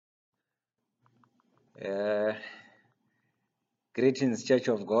Uh, Greetings, Church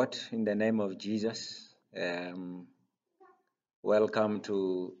of God, in the name of Jesus. Welcome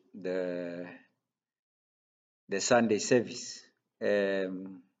to the Sunday service.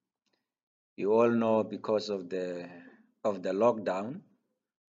 You all know because of the lockdown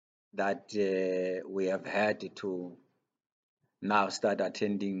that we have had to now start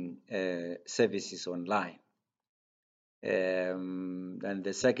attending services online. And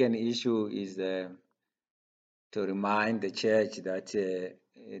the second issue is to remind the church that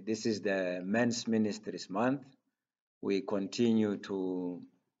this is the Men's Ministries Month. We continue to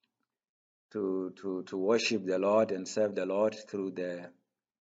worship the Lord and serve the Lord through the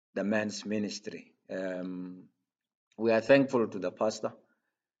men's ministry. We are thankful to the pastor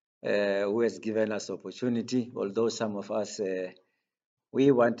who has given us opportunity, although some of us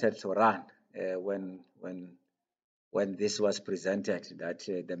we wanted to run when this was presented that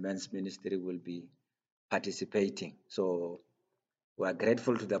the men's ministry will be participating. So we are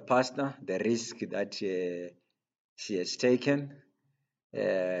grateful to the pastor, the risk that she has taken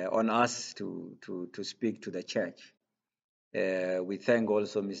on us to speak to the church. We thank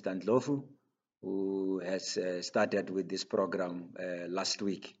also Mr. Ndlovu, who has started with this program last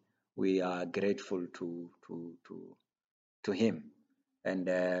week. We are grateful to him. And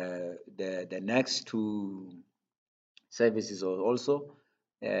the next two services also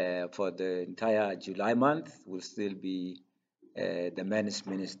for the entire July month will still be the men's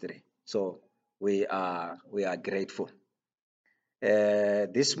ministry. So we are grateful.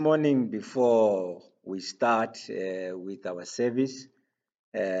 This morning, before we start with our service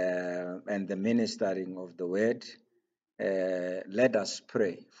and the ministering of the word, let us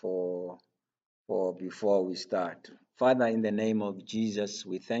pray for before we start. Father, in the name of Jesus,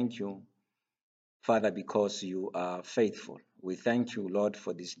 we thank you, Father, because you are faithful. We thank you, Lord,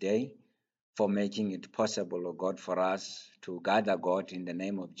 for this day, for making it possible, O God, for us to gather, God, in the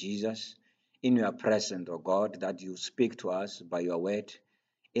name of Jesus, in your presence, O God, that you speak to us by your word,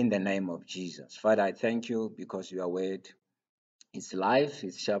 in the name of Jesus. Father, I thank you because your word is life,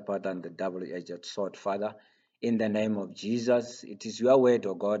 is sharper than the double-edged sword, Father. In the name of Jesus, it is your word,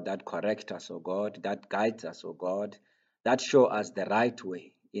 O God, that corrects us, O God, that guides us, O God, that show us the right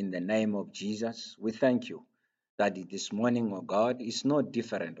way. In the name of Jesus, we thank you that this morning, O God, is no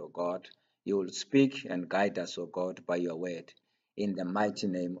different, O God. You will speak and guide us, O God, by your word. In the mighty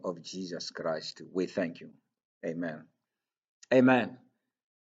name of Jesus Christ, we thank you. Amen. Amen.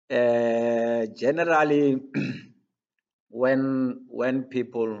 Generally, when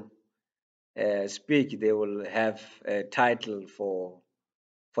people speak, they will have a title for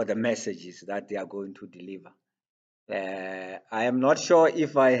the messages that they are going to deliver. I am not sure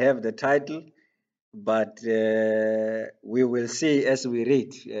if I have the title, but we will see as we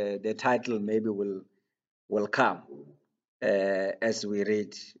read. The title maybe will come as we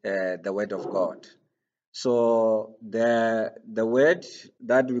read the Word of God. So the word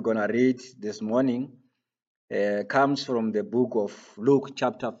that we're gonna read this morning comes from the book of Luke,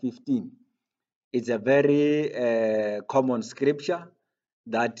 chapter 15. It's a very common scripture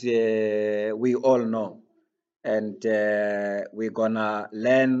that we all know, and we're gonna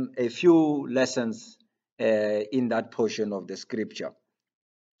learn a few lessons in that portion of the scripture.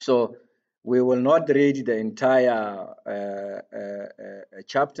 So we will not read the entire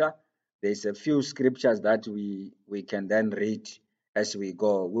chapter. There's a few scriptures that we can then read as we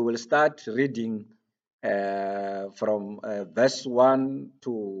go. We will start reading from verse 1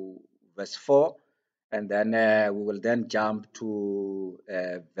 to verse 4, and then we will then jump to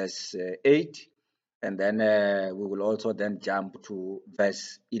verse 8, and then we will also then jump to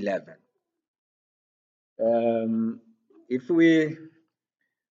verse 11. If we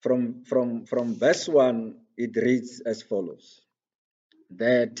from verse 1, it reads as follows: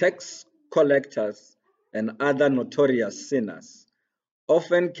 The tax collectors and other notorious sinners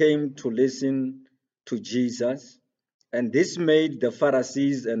often came to listen to Jesus, and this made the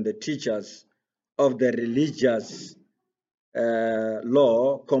Pharisees and the teachers of the religious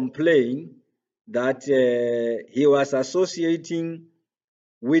law complain that he was associating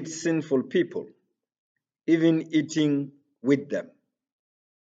with sinful people, even eating with them.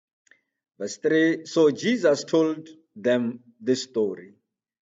 Verse 3, so Jesus told them this story.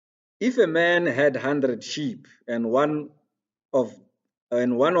 If a man had 100 sheep and one of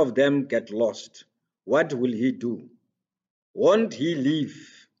them get lost, what will he do? Won't he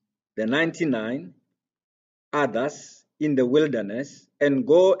leave the 99 others in the wilderness and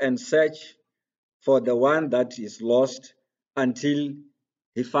go and search for the one that is lost until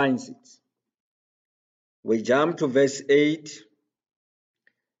he finds it? We jump to verse 8.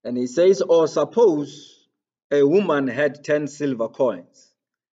 And he says, or suppose a woman had 10 silver coins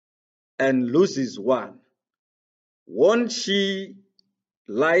and loses one. Won't she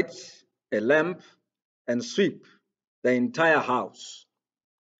light a lamp and sweep the entire house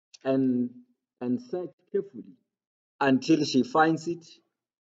and search carefully until she finds it?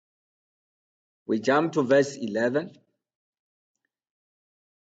 We jump to verse 11.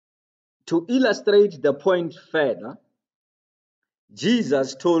 To illustrate the point further,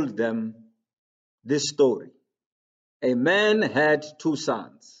 Jesus told them this story. A man had 2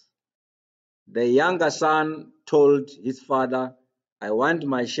 sons. The younger son told his father, I want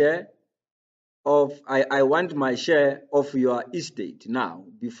my share of your estate now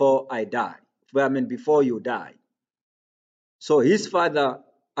before I die. Before you die. So his father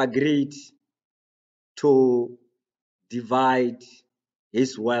agreed to divide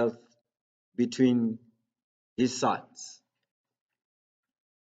his wealth between his sons.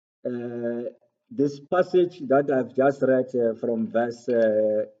 This passage that I've just read from verse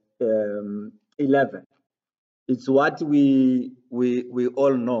 11, it's what we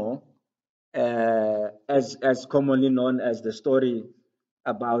all know as commonly known as the story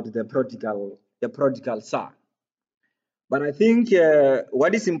about the prodigal son. But I think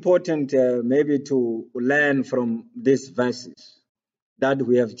what is important maybe to learn from these verses that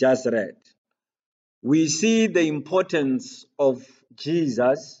we have just read, we see the importance of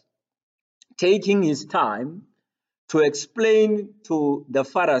Jesus taking his time to explain to the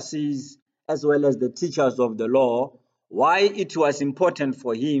Pharisees as well as the teachers of the law why it was important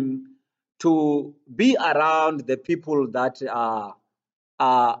for him to be around the people that are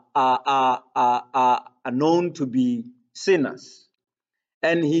known to be sinners.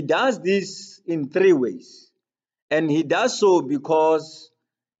 And he does this in 3 ways. And he does so because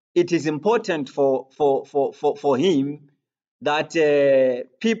it is important for him that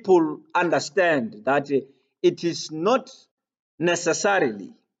people understand that it is not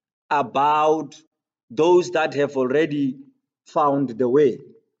necessarily about those that have already found the way,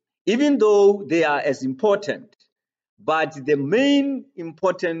 even though they are as important. But the main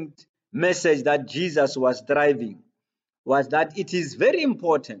important message that Jesus was driving was that it is very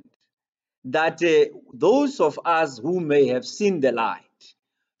important that those of us who may have seen the light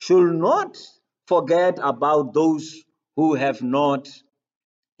should not forget about those who have not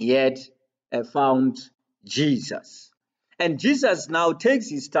yet found Jesus. And Jesus now takes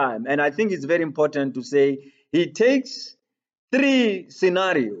his time, and I think it's very important to say he takes 3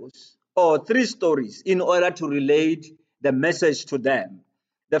 scenarios or 3 stories in order to relate the message to them.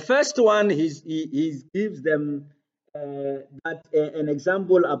 The first one, he gives them an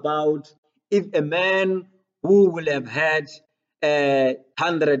example about if a man who will have had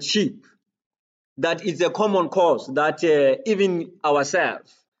 100 sheep, that is a common cause that even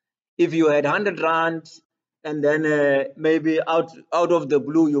ourselves, if you had 100 rand and then maybe out of the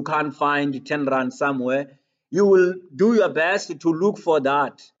blue you can't find 10 rand somewhere, you will do your best to look for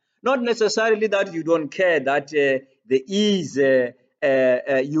that. Not necessarily that you don't care that there is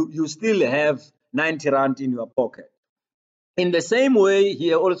you still have 90 rand in your pocket. In the same way,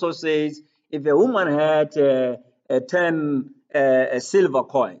 he also says, if a woman had 10 silver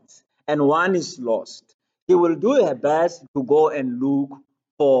coins and one is lost, she will do her best to go and look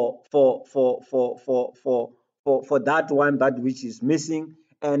for that one, that which is missing,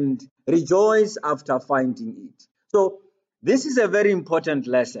 and rejoice after finding it. So this is a very important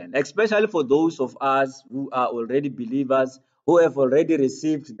lesson, especially for those of us who are already believers, who have already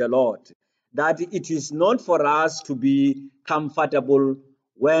received the Lord, that it is not for us to be comfortable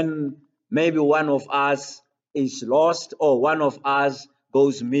when maybe one of us is lost or one of us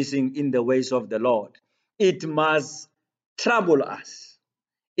goes missing in the ways of the Lord. It must trouble us.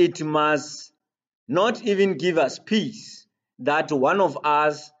 It must not even give us peace that one of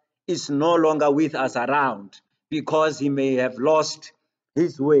us is no longer with us around because he may have lost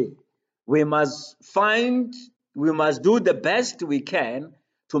his way. We must do the best we can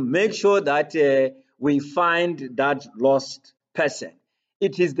to make sure that we find that lost person.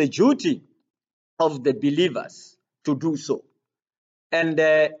 It is the duty of the believers to do so. And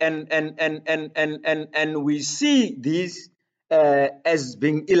we see this as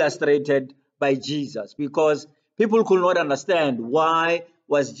being illustrated by Jesus, because people could not understand why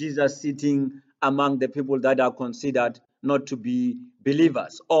was Jesus sitting among the people that are considered not to be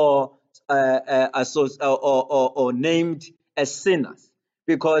believers or named as sinners,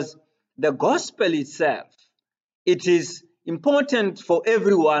 because the gospel itself, it is important for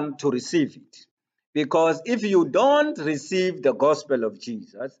everyone to receive it. Because if you don't receive the gospel of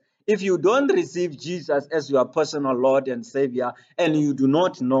Jesus, if you don't receive Jesus as your personal Lord and Savior and you do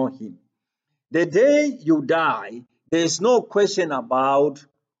not know him, the day you die, there is no question about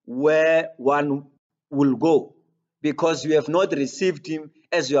where one will go because you have not received him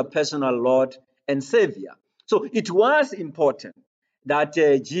as your personal Lord and Savior. So it was important that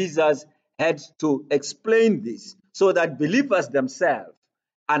Jesus had to explain this so that believers themselves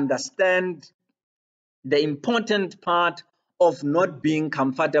understand the important part of not being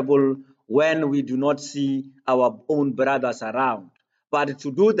comfortable when we do not see our own brothers around, but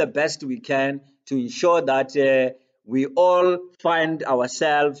to do the best we can to ensure that we all find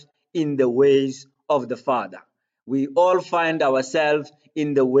ourselves in the ways of the Father. We all find ourselves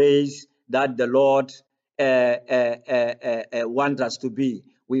in the ways that the Lord wants us to be.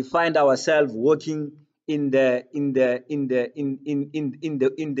 We find ourselves walking in the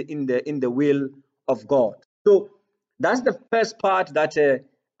will of God. So that's the first part that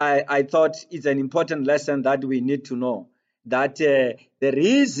I thought is an important lesson that we need to know. That the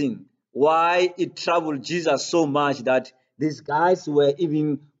reason why it troubled Jesus so much that these guys were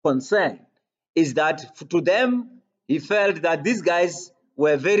even concerned is that to them, he felt that these guys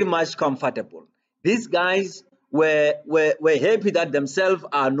were very much comfortable. These guys were happy that themselves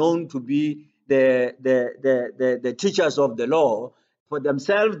are known to be the teachers of the law. For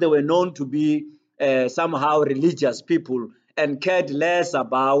themselves, they were known to be somehow religious people and cared less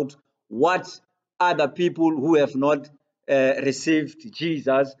about what other people who have not received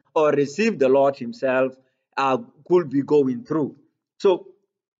Jesus or received the Lord himself could be going through. So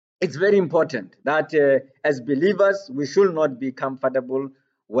it's very important that as believers we should not be comfortable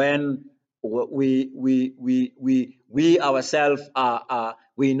when we ourselves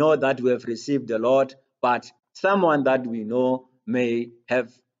we know that we have received the Lord, but someone that we know may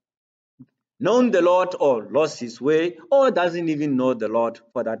have known the Lord or lost his way or doesn't even know the Lord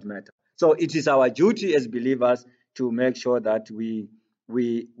for that matter. So it is our duty as believers to make sure that we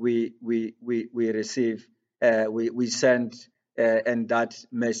receive we send and that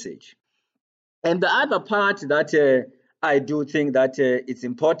message. And the other part that I do think that it's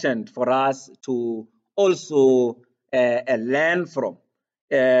important for us to also learn from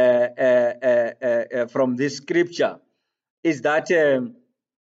this scripture is that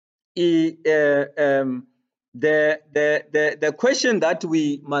the question that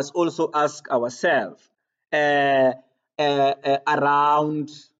we must also ask ourselves around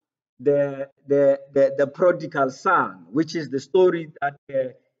the prodigal son, which is the story that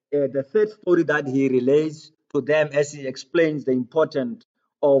the third story that he relates to them as he explains the importance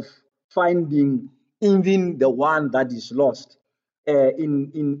of finding even the one that is lost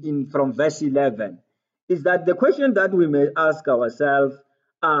in from verse 11, is that the question that we may ask ourselves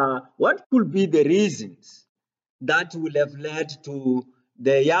what could be the reasons that will have led to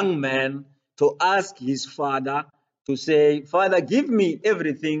the young man to ask his father to say, Father, give me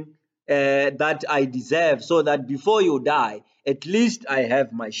everything that I deserve so that before you die, at least I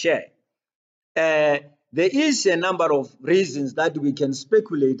have my share. There is a number of reasons that we can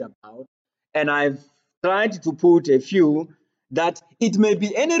speculate about, and I've tried to put a few that it may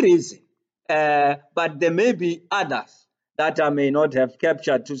be any reason, but there may be others that I may not have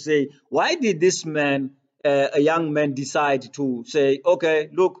captured to say, why did this man, a young man, decide to say, okay,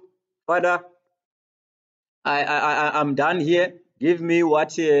 look, Father, I'm done here. Give me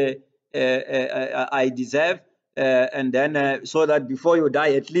what I deserve, and then so that before you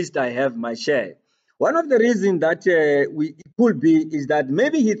die, at least I have my share. One of the reasons that it could be is that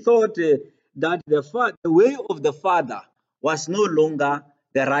maybe he thought that the way of the Father was no longer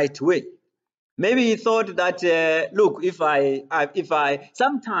the right way. Maybe he thought that, look, if I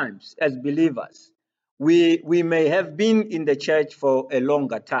sometimes as believers, we may have been in the church for a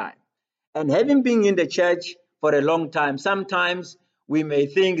longer time. And having been in the church for a long time, sometimes we may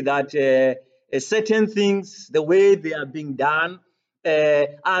think that certain things, the way they are being done,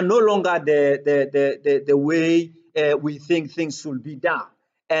 are no longer the way we think things should be done.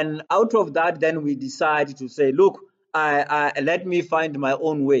 And out of that, then we decide to say, look, let me find my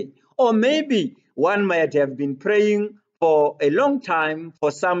own way. Or maybe one might have been praying for a long time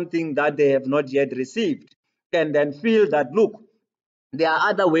for something that they have not yet received, and then feel that, look, there are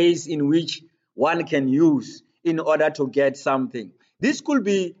other ways in which one can use in order to get something. This could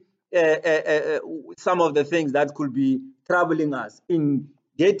be some of the things that could be troubling us in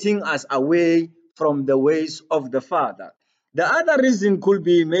getting us away from the ways of the Father. The other reason could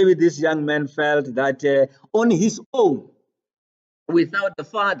be maybe this young man felt that on his own, without the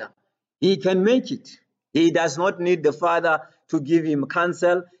Father, he can make it. He does not need the Father to give him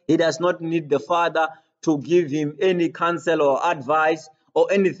counsel. He does not need the Father to give him any counsel or advice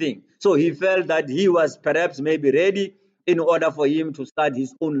or anything. So he felt that he was perhaps maybe ready in order for him to start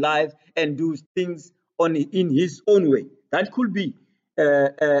his own life and do things in his own way. That could be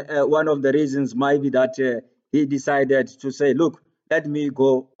one of the reasons maybe that he decided to say, look, let me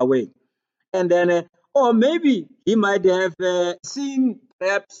go away. And then, or maybe he might have seen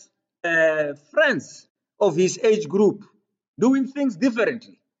perhaps friends of his age group doing things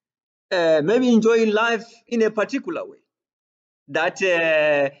differently, maybe enjoying life in a particular way. That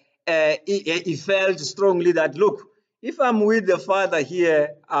he felt strongly that, look, if I'm with the Father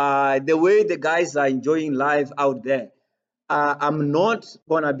here, the way the guys are enjoying life out there, I'm not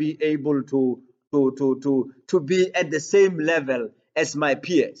gonna be able to be at the same level as my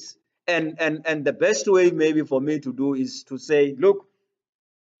peers. And the best way maybe for me to do is to say, look,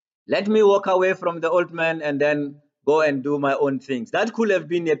 let me walk away from the old man and then go and do my own things. That could have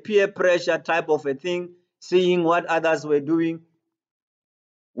been a peer pressure type of a thing, seeing what others were doing.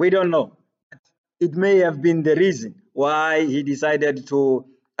 We don't know. It may have been the reason why he decided to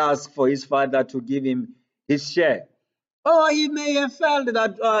ask for his father to give him his share. Or he may have felt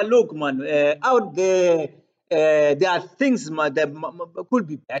that, look, man, out there, there are things that could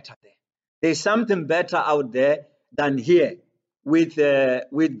be better there. There's something better out there than here with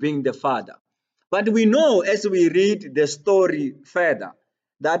being the father. But we know as we read the story further,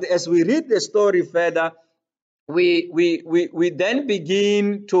 that as we read the story further, we then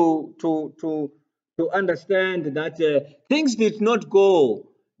begin to understand that things did not go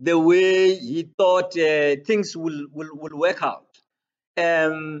the way he thought things will work out.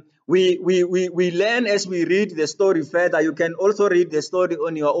 We learn as we read the story further. You can also read the story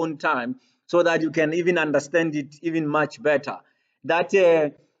on your own time so that you can even understand it even much better. That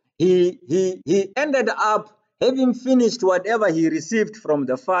he ended up having finished whatever he received from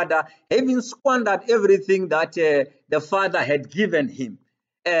the father, having squandered everything that the father had given him.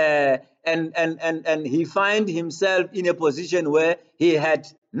 And he find himself in a position where he had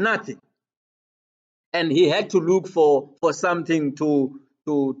nothing, and he had to look for something to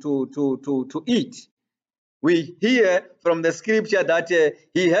eat. We hear from the scripture that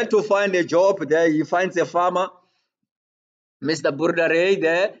he had to find a job. There he finds a farmer, Mr. Burdare.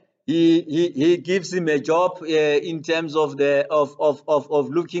 There he gives him a job in terms of of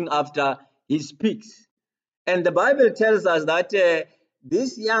looking after his pigs. And the Bible tells us that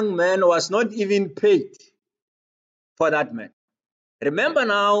this young man was not even paid for that man. Remember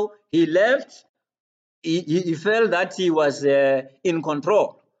now, he left. He felt that he was in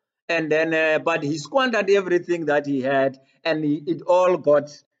control, and then but he squandered everything that he had, and it all got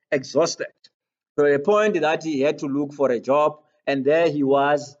exhausted to a point that he had to look for a job. And there he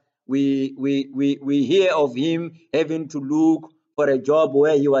was. We hear of him having to look for a job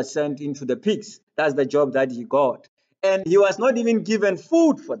where he was sent into the pigs. That's the job that he got, and he was not even given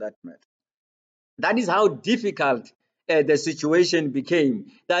food for that matter. That is how difficult the situation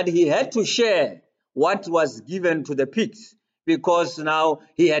became, that he had to share what was given to the pigs, because now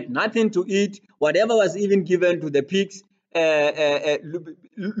he had nothing to eat. Whatever was even given to the pigs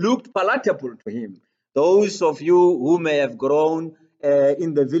looked palatable to him. Those of you who may have grown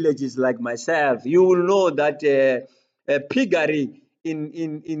in the villages like myself, you will know that piggery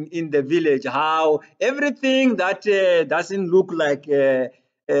in the village, how everything that doesn't look like is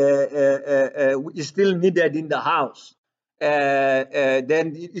still needed in the house,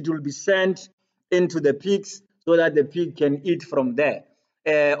 then it will be sent into the pigs so that the pig can eat from there.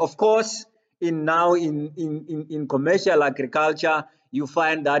 Of course, in commercial agriculture, you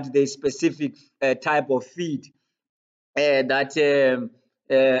find that there's specific type of feed that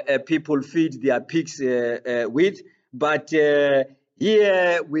people feed their pigs with. But here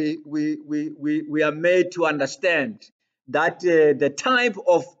we are made to understand that the type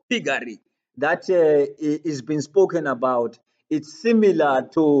of piggery that is being spoken about, it's similar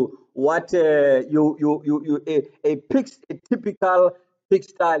to what a typical pig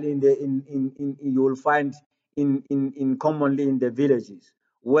style you will find in commonly in the villages,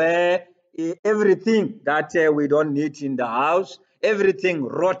 where everything that we don't need in the house, everything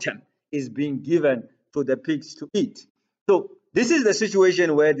rotten, is being given to the pigs to eat. So this is the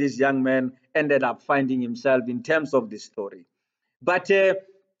situation where this young man ended up finding himself in terms of this story. But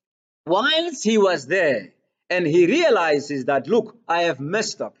whilst he was there and he realizes that, look, I have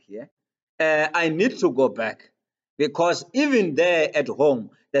messed up here, I need to go back, because even there at home,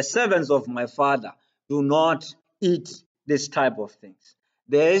 the servants of my father do not eat this type of things.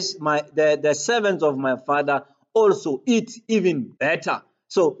 The servants of my father also eat even better.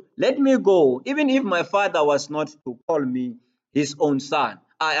 So let me go. Even if my father was not to call me his own son,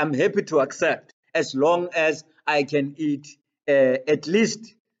 I am happy to accept, as long as I can eat at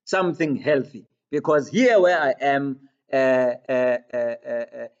least something healthy, because here where I am,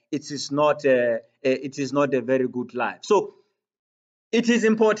 it is not a very good life. So it is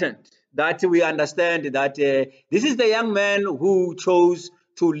important that we understand that this is the young man who chose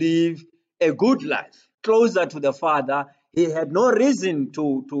to live a good life closer to the Father. He had no reason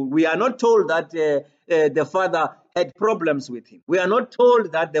to. We are not told that the Father had problems with him. We are not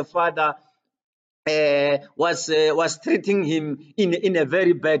told that the Father was treating him in a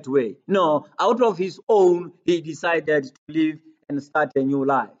very bad way. No, out of his own, he decided to live and start a new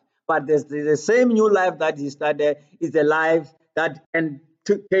life. But the same new life that he started is a life that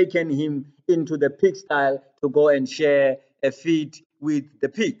taken him into the pigsty to go and share a feed with the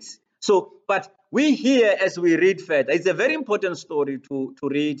pigs. So, but we here, as we read further, it's a very important story to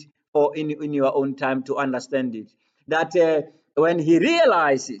read for in your own time to understand it. That when he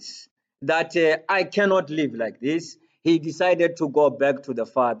realizes that I cannot live like this, he decided to go back to the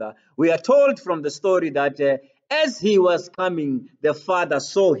Father. We are told from the story that as he was coming, the Father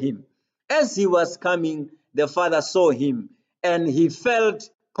saw him. As he was coming, the Father saw him, and he felt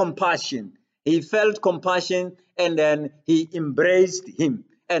compassion. He felt compassion, and then he embraced him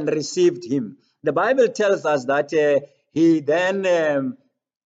and received him. The Bible tells us that he then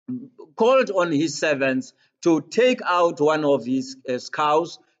called on his servants to take out one of his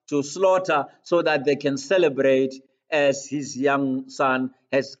cows to slaughter so that they can celebrate as his young son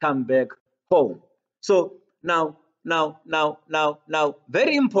has come back home. So now,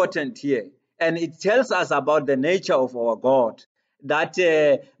 very important here, and it tells us about the nature of our God, that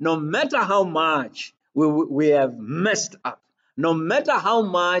no matter how much we have messed up, no matter how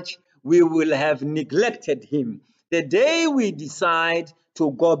much we will have neglected him, the day we decide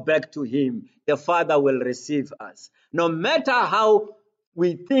to go back to him, the Father will receive us. No matter how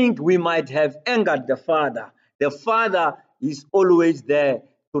we think we might have angered the Father is always there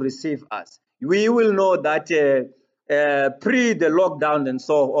to receive us. We will know that pre the lockdown and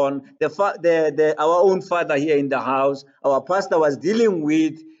so on, our own father here in the house, our pastor was dealing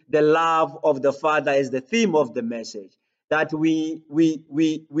with the love of the Father as the theme of the message. That the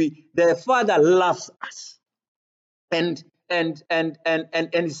Father loves us, and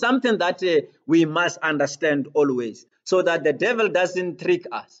it's something that we must understand always, so that the devil doesn't trick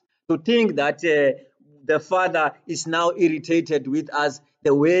us to think that the Father is now irritated with us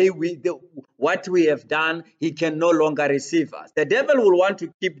the way what we have done. He can no longer receive us. The devil will want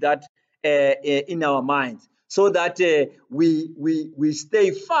to keep that in our minds, so that we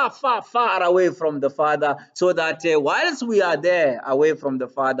stay far away from the Father, so that whilst we are there away from the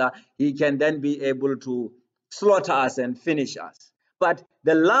Father, he can then be able to slaughter us and finish us. But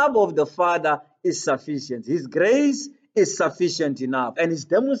the love of the Father is sufficient. His grace is sufficient enough. And it's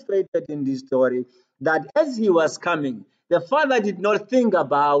demonstrated in this story that as he was coming, the Father did not think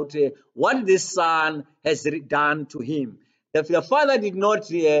about what this Son has done to him. The Father did not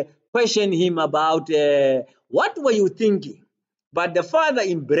question him about what were you thinking. But the Father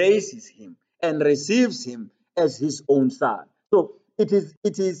embraces him and receives him as his own Son. So it is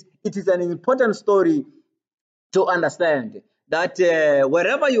an important story to understand that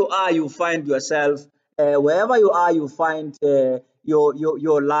wherever you are, you find yourself. Wherever you are, you find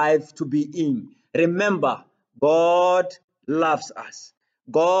your life to be in. Remember, God loves us.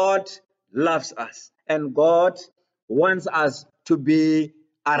 God loves us, and God wants us to be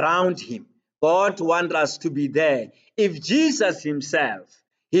around him. God wants us to be there. If Jesus himself,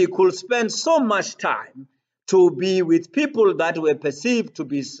 he could spend so much time to be with people that were perceived to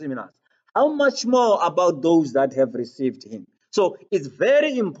be sinners, how much more about those that have received him? So it's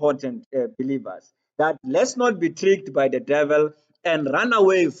very important, believers, that let's not be tricked by the devil and run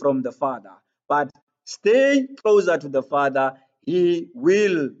away from the Father, but stay closer to the Father. He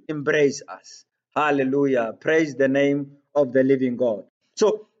will embrace us. Hallelujah. Praise the name of the living God.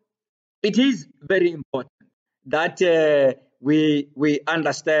 So it is very important that we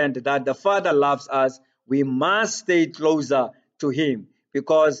understand that the Father loves us. We must stay closer to him,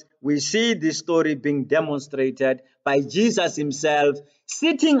 because we see this story being demonstrated by Jesus himself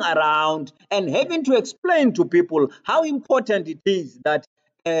sitting around and having to explain to people how important it is that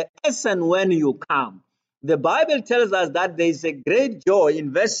as and when you come. The Bible tells us that there is a great joy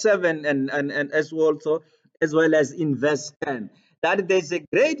in verse 7 and as well as in verse 10, that there is a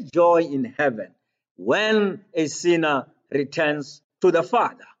great joy in heaven when a sinner returns to the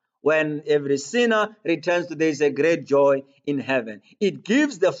Father. When every sinner returns to, there is a great joy in heaven. It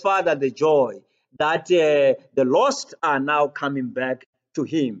gives the Father the joy that the lost are now coming back to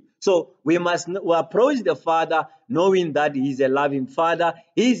him. So we approach the Father knowing that he is a loving Father.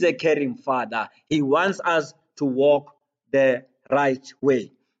 He is a caring Father. He wants us to walk the right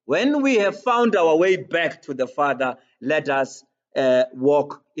way. When we have found our way back to the Father, let us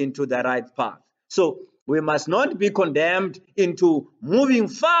walk into the right path. So we must not be condemned into moving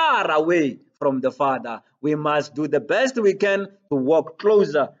far away from the Father. We must do the best we can to walk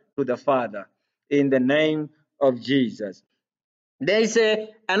closer to the Father in the name of Jesus. There is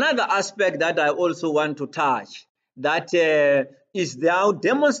another aspect that I also want to touch that is now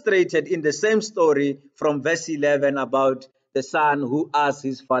demonstrated in the same story from verse 11 about the son who asked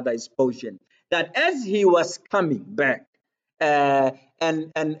his father his portion. That as he was coming back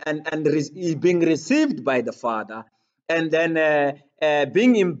being received by the father, and then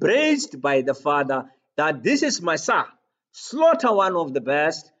being embraced by the father, that this is my son, slaughter one of the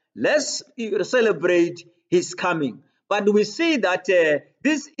best, let's celebrate his coming. But we see that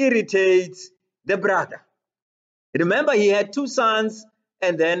this irritates the brother. Remember, he had two sons,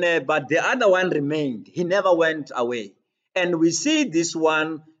 and then but the other one remained. He never went away. And we see this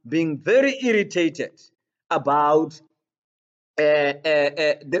one being very irritated about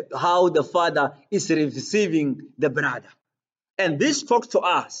how the father is receiving the brother. And this talks to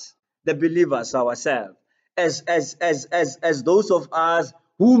us, the believers ourselves, as those of us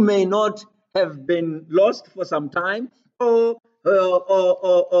who may not have been lost for some time, or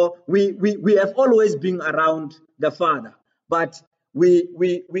we have always been around the Father, but we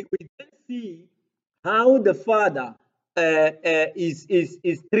can see how the Father is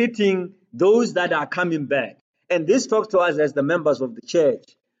treating those that are coming back. And this talks to us as the members of the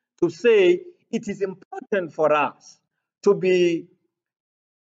church to say it is important for us to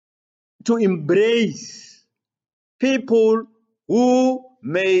embrace people who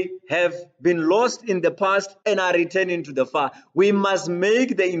may have been lost in the past and are returning to the Father. We must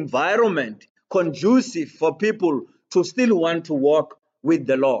make the environment conducive for people to still want to walk with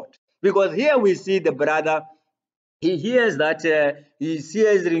the Lord. Because here we see the brother, he hears that he's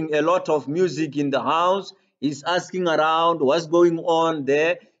hearing a lot of music in the house. He's asking around what's going on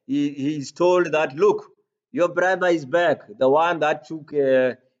there. He's told that, look, your brother is back. The one that took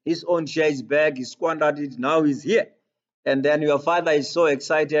his own share is back. He squandered it. Now he's here. And then your father is so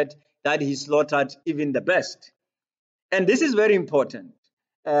excited that he slaughtered even the best. And this is very important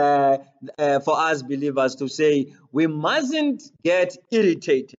for us believers to say we mustn't get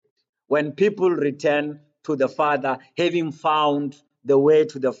irritated when people return to the Father, having found the way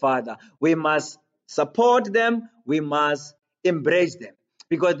to the Father. We must support them. We must embrace them.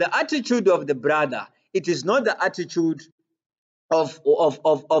 Because the attitude of the brother, it is not the attitude of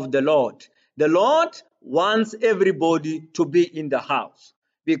the Lord. The Lord wants everybody to be in the house,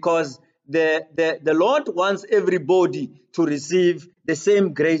 because the Lord wants everybody to receive the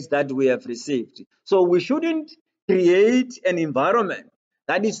same grace that we have received. So we shouldn't create an environment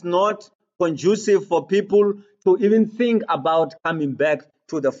that is not conducive for people to even think about coming back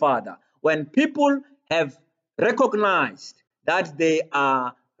to the Father. When people have recognized that they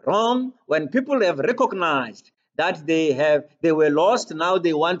are wrong, when people have recognized that they were lost, now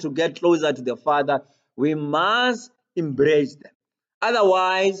they want to get closer to the Father, we must embrace them.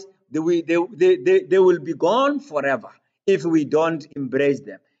 Otherwise, they will be gone forever if we don't embrace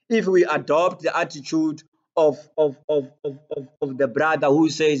them. If we adopt the attitude of the brother who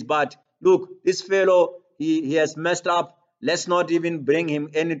says, but look, this fellow, he has messed up, let's not even bring him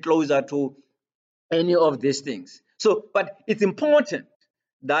any closer to any of these things. So, but it's important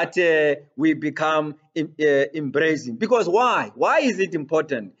that we become embracing. Because why? Why is it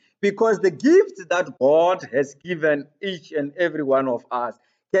important? Because the gift that God has given each and every one of us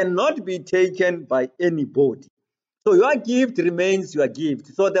cannot be taken by anybody. So your gift remains your gift.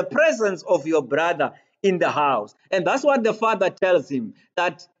 So the presence of your brother in the house, and that's what the father tells him,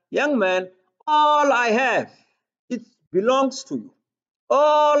 that young man, all I have, it belongs to you.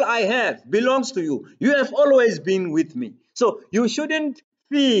 All I have belongs to you. You have always been with me. So you shouldn't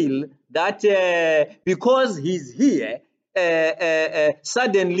feel that because he's here,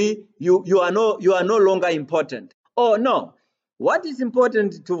 suddenly you are no longer important. Oh no. What is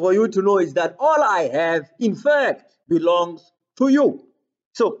important for you to know is that all I have, in fact, belongs to you.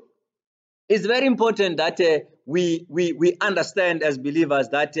 So it's very important that we understand as believers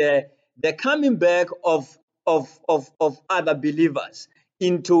that the coming back of other believers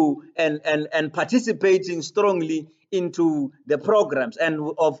into and participating strongly into the programs and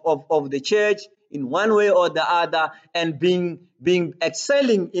of the church in one way or the other, and being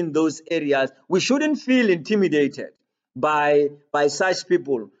excelling in those areas, we shouldn't feel intimidated by such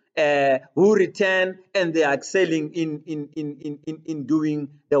people who return and they are excelling in doing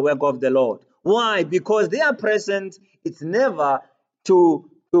the work of the Lord. Why? Because their presence, it's never to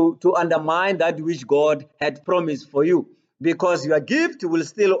undermine that which God had promised for you. because your gift will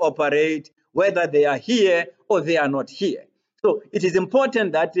still operate whether they are here or they are not here. So it is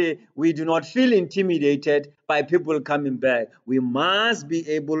important that we do not feel intimidated by people coming back. We must be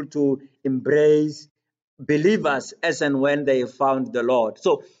able to embrace believers as and when they found the Lord.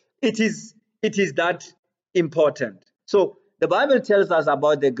 So it is that important. So the Bible tells us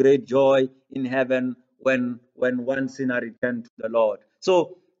about the great joy in heaven when one sinner returned to the Lord.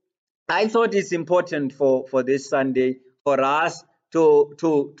 So I thought it's important for this Sunday for us to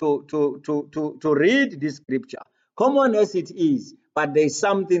read this scripture, common as it is, but there's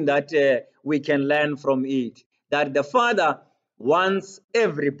something that we can learn from it. That the Father wants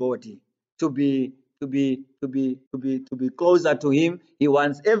everybody to be closer to Him. He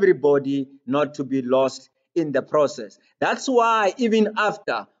wants everybody not to be lost in the process. That's why even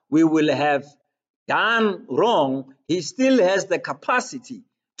after we will have done wrong, He still has the capacity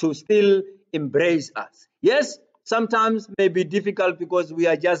to still embrace us. Yes, sometimes may be difficult because we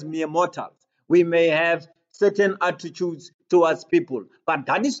are just mere mortals. We may have certain attitudes towards people, but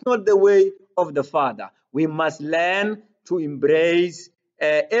that is not the way of the Father. We must learn to embrace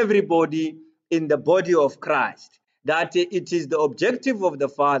everybody in the body of Christ. That it is the objective of the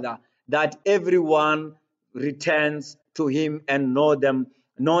Father that everyone returns to Him and know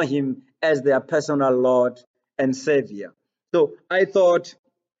Him as their personal Lord and Savior. So I thought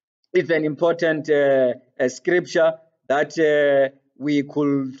it's an important scripture that we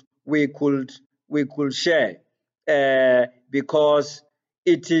could share because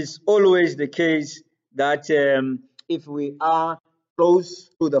it is always the case that if we are close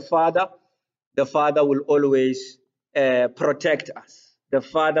to the Father will always protect us. The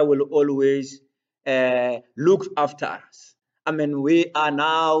Father will always look after us. I mean, we are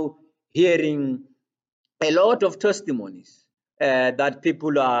now hearing a lot of testimonies that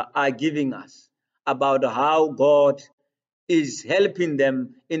people are giving us about how God is helping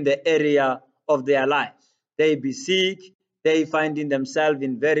them in the area of their lives. They be sick, they finding themselves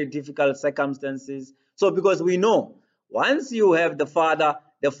in very difficult circumstances. So because we know once you have the Father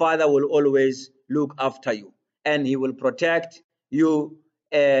will always look after you and He will protect you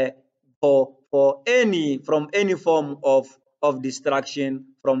from any form of destruction,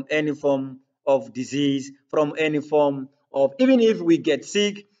 from any form of disease, from any form of, even if we get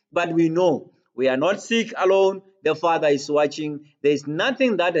sick, but we know we are not sick alone. The Father is watching. There is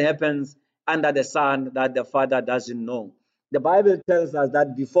nothing that happens under the sun that the Father doesn't know. The Bible tells us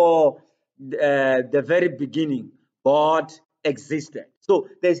that before the very beginning, God existed. So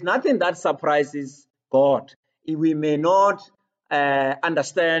there's nothing that surprises God. We may not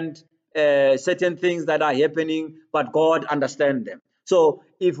understand certain things that are happening, but God understands them. So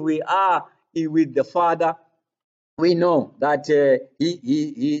if we are with the Father, we know that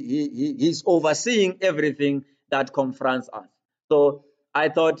He's overseeing everything that confronts us. So I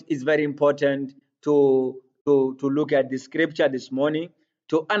thought it's very important to look at the scripture this morning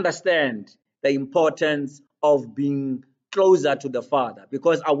to understand the importance of being closer to the Father,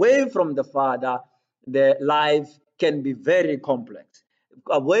 because away from the Father, the life can be very complex.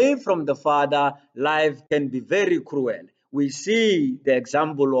 Away from the Father, life can be very cruel. We see the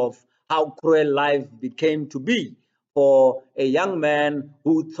example of how cruel life became to be for a young man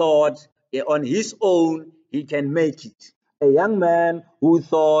who thought on his own he can make it. A young man who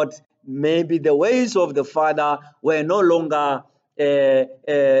thought maybe the ways of the Father were no longer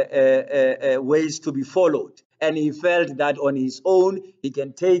ways to be followed. And he felt that on his own he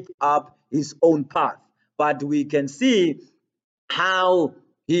can take up his own path. But we can see how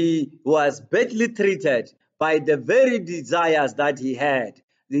he was badly treated by the very desires that he had.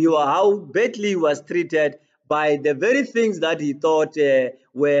 How badly he was treated by the very things that he thought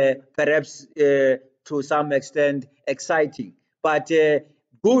were perhaps to some extent exciting. But the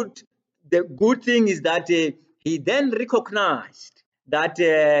good thing is that he then recognized that,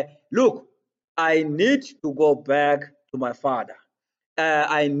 look, I need to go back to my Father.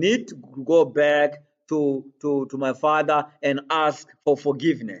 I need to go back to my Father and ask for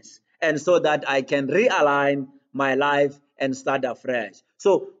forgiveness, and so that I can realign my life and start afresh.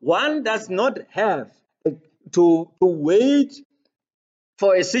 So one does not have to wait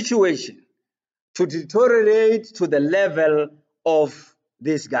for a situation to deteriorate to the level of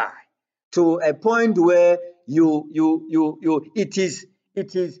this guy, to a point where it is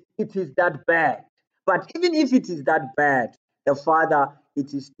that bad. But even if it is that bad, the Father,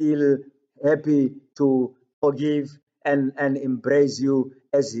 it is still happy to forgive and embrace you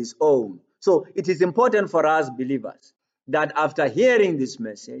as His own. So it is important for us believers that after hearing this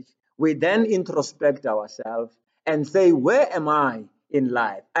message, we then introspect ourselves and say, where am I in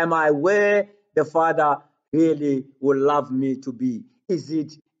life? Am I where the Father really would love me to be?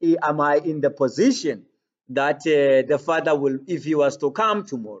 Am I in the position that the Father will, if he was to come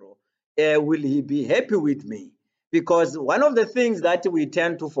tomorrow, will he be happy with me? Because one of the things that we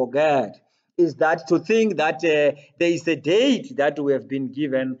tend to forget is that to think that there is a date that we have been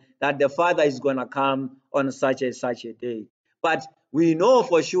given that the Father is going to come on such a day. But we know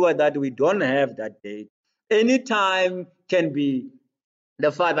for sure that we don't have that date. Any time can be,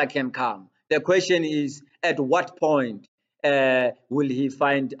 the Father can come. The question is, at what point will he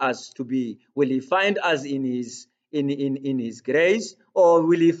find us to be? Will he find us in his grace, or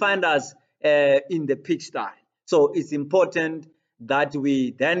will he find us in the pigsty? So it's important that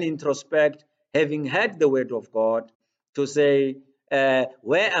we then introspect, having heard the word of God, to say,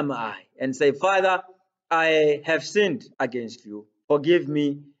 where am I? And say, Father, I have sinned against you. Forgive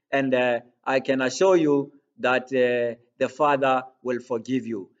me, and I can assure you that the Father will forgive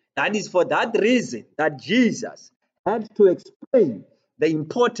you. That is for that reason that Jesus had to explain the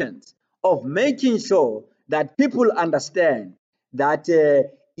importance of making sure that people understand that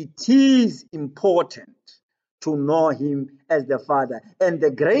it is important to know him as the Father, and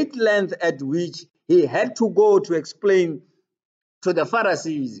the great length at which he had to go to explain to the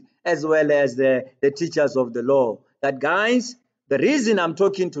Pharisees as well as the teachers of the law that, guys, the reason I'm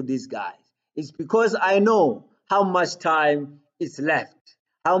talking to these guys is because I know how much time is left,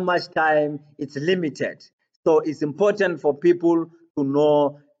 how much time it's limited. So it's important for people to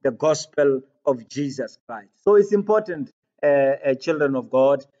know the gospel of Jesus Christ. So it's important, children of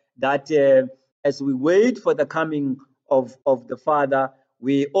God, that as we wait for the coming of the Father,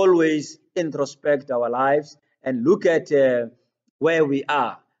 we always introspect our lives and look at where we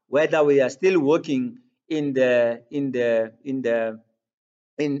are, whether we are still working in the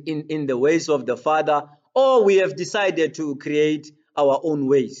ways of the Father, or we have decided to create our own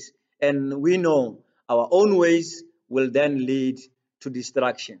ways. And we know our own ways will then lead to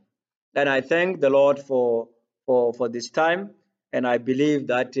destruction. And I thank the Lord for this time. And I believe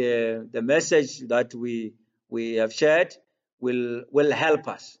that the message that we have shared will help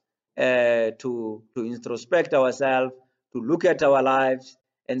us to introspect ourselves, to look at our lives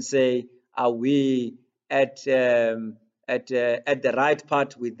and say, are we at the right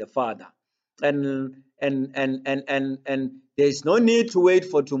path with the Father? And there's no need to wait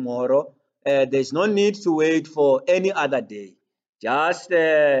for tomorrow. There's no need to wait for any other day. Just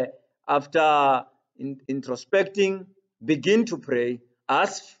after introspecting, begin to pray,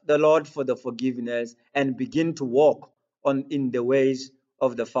 ask the Lord for the forgiveness, and begin to walk in the ways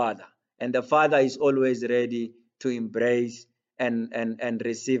of the Father. And the Father is always ready to embrace and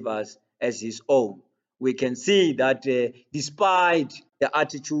receive us as his own. We can see that despite the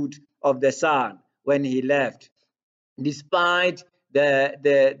attitude of the Son when he left, despite the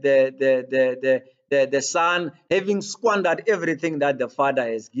Son having squandered everything that the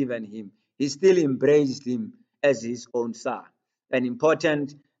Father has given him, he still embraced him as his own Son. And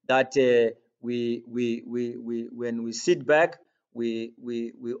important that when we sit back, we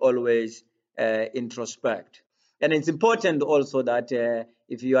always introspect. And it's important also that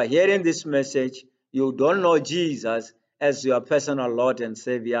if you are hearing this message, you don't know Jesus as your personal Lord and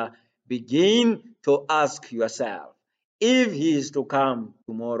Savior, begin to ask yourself, if he is to come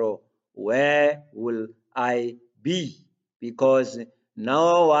tomorrow, where will I be? Because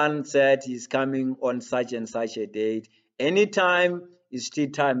no one said he's coming on such and such a date. Anytime is still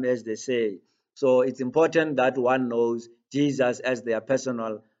time, as they say. So it's important that one knows Jesus as their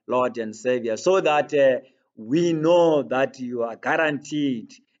personal Lord and Savior, so that we know that you are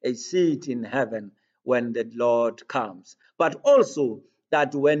guaranteed a seat in heaven when the Lord comes. But also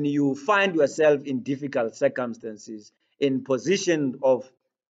that when you find yourself in difficult circumstances, in position of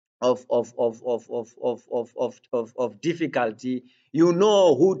difficulty, you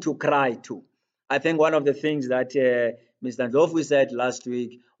know who to cry to. I think one of the things that Mr. Ndlovu said last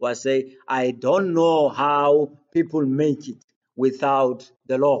week was, say, I don't know how people make it without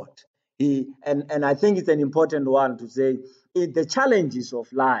the Lord. And I think it's an important one to say, in the challenges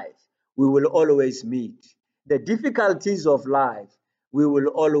of life, we will always meet. The difficulties of life, we will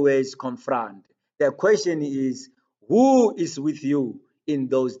always confront. The question is, who is with you in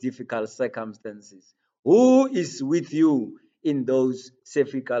those difficult circumstances? Who is with you in those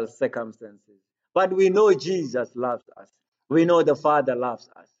difficult circumstances? But we know Jesus loves us. We know the Father loves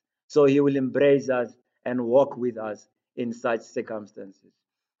us. So he will embrace us and walk with us in such circumstances.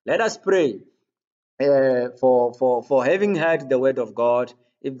 Let us pray for having heard the word of God.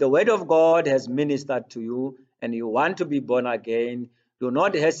 If the word of God has ministered to you and you want to be born again, do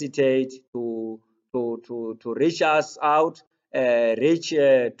not hesitate to reach us out, reach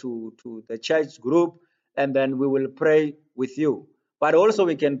to the church group and then we will pray with you. But also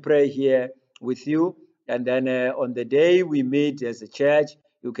we can pray here with you, and then on the day we meet as a church,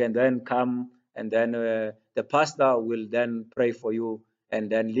 you can then come, and then the pastor will then pray for you and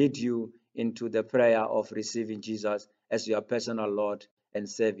then lead you into the prayer of receiving Jesus as your personal Lord and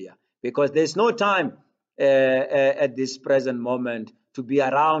Savior. Because there's no time at this present moment to be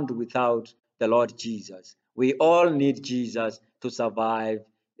around without the Lord Jesus. We all need Jesus to survive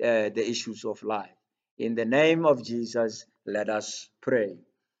the issues of life. In the name of Jesus, let us pray.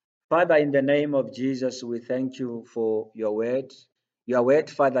 Father, in the name of Jesus, we thank you for your word. Your word,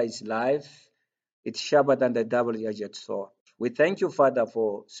 Father, is life. It's sharper than the double-edged sword. We thank you, Father,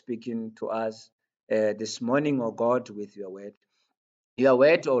 for speaking to us this morning, O God, with your word. Your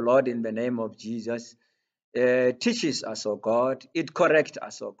word, O Lord, in the name of Jesus, teaches us, O God. It corrects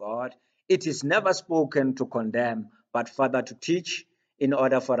us, O God. It is never spoken to condemn, but Father, to teach, in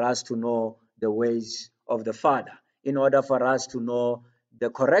order for us to know the ways of the Father, in order for us to know the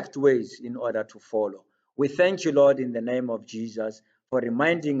correct ways in order to follow. We thank you, Lord, in the name of Jesus, for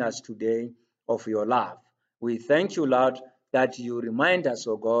reminding us today of your love. We thank you, Lord, that you remind us,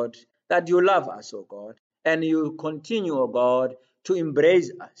 O God, that you love us, O God, and you continue, O God, to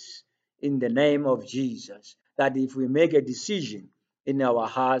embrace us in the name of Jesus. That if we make a decision in our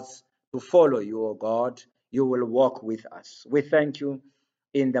hearts to follow you, O God, you will walk with us. We thank you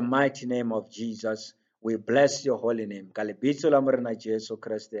in the mighty name of Jesus. We bless your holy name. Ka lebitso la Morena Jesu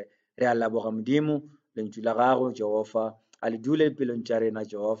Kriste, re a leboga Modimo lentswe la gago Jehova, a le dule pelong tša rena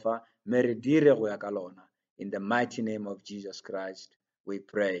Jehova, me re dire go ya ka lona. In the mighty name of Jesus Christ, we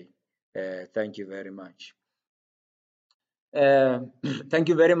pray. Thank you very much. Thank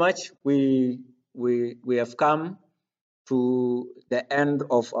you very much. We have come to the end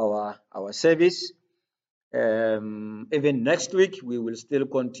of our service. Even next week, we will still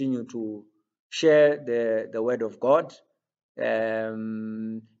continue to share the word of God.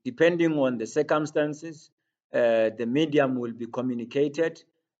 Depending on the circumstances, the medium will be communicated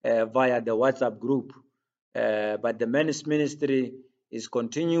via the WhatsApp group. But the men's ministry is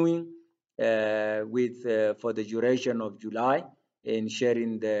continuing for the duration of July in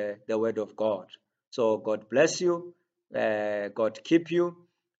sharing the word of God. So God bless you. God keep you.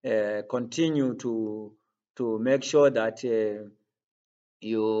 Continue to make sure that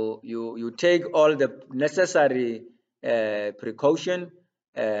you take all the necessary precaution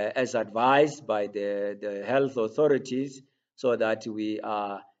as advised by the health authorities, so that we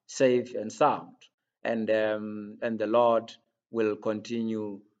are safe and sound, and the Lord will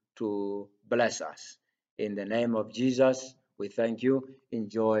continue to bless us. In the name of Jesus, we thank you.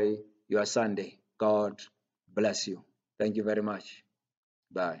 Enjoy your Sunday. God bless you. Thank you very much.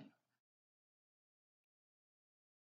 Bye.